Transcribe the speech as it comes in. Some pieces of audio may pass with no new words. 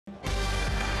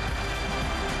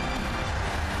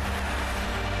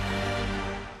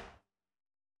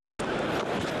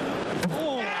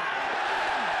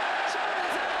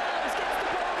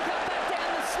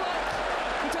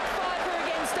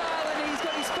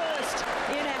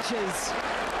catches.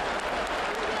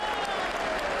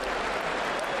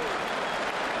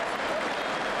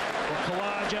 Well,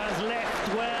 Khawaja has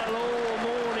left well all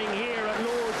morning here at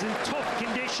Lord's in tough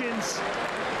conditions.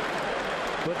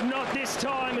 But not this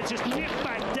time. It's just nipped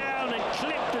back down and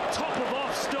clipped the top of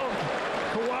off stump.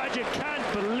 Khawaja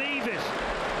can't believe it.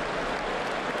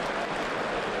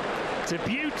 It's a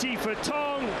beauty for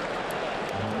Tong.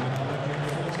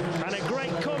 And a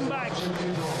great comeback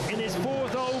in his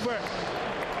fourth over.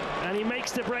 And he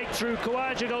makes the breakthrough.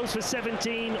 Khawaja goes for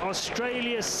 17.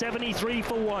 Australia 73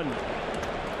 for 1.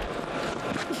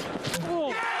 Oh.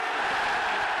 It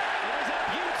is a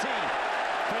beauty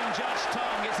from Josh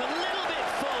Tong. It's a little bit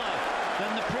fuller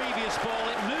than the previous ball.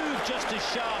 It moved just as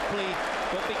sharply,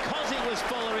 but because it was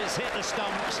fuller, it's hit the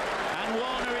stumps, and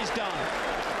Warner is done.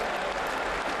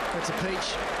 That's a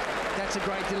peach. That's a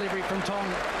great delivery from Tong.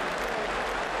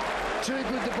 Too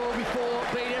good the ball before,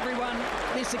 beat everyone.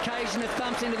 This occasion, it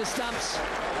thumps into the stumps.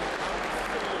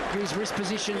 His wrist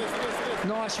position,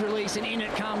 nice release, and in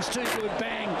it comes. Too good,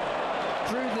 bang,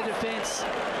 through the defence.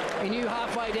 He knew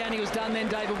halfway down he was done then,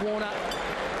 David Warner.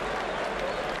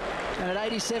 And at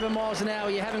 87 miles an hour,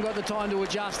 you haven't got the time to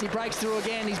adjust. He breaks through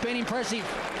again. He's been impressive.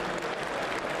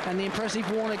 And the impressive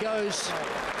Warner goes.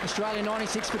 Australia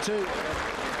 96 for 2.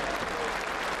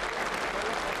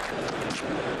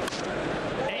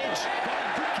 Edge got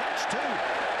a good catch too.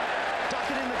 Duck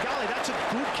it in the gully. That's a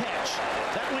good catch.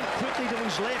 That went quickly to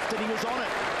his left and he was on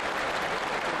it.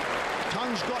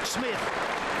 Tong's got Smith.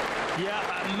 Yeah,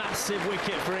 a massive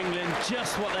wicket for England.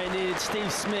 Just what they needed.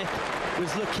 Steve Smith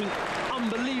was looking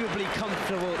unbelievably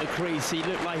comfortable at the crease. He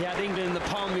looked like he had England in the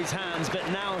palm of his hands, but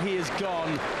now he is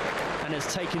gone and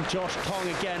has taken Josh Tong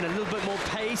again. A little bit more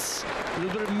pace, a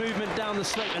little bit of movement down the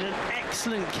slope, and an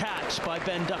excellent catch by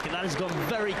Ben Duckett. That has gone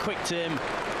very quick to him.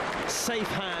 Safe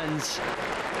hands,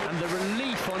 and the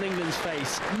relief on England's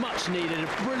face, much needed. A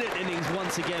brilliant innings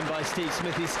once again by Steve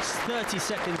Smith. His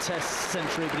 32nd Test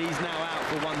century, but he's now out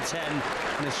for 110,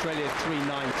 and Australia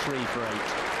 393 for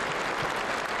 8.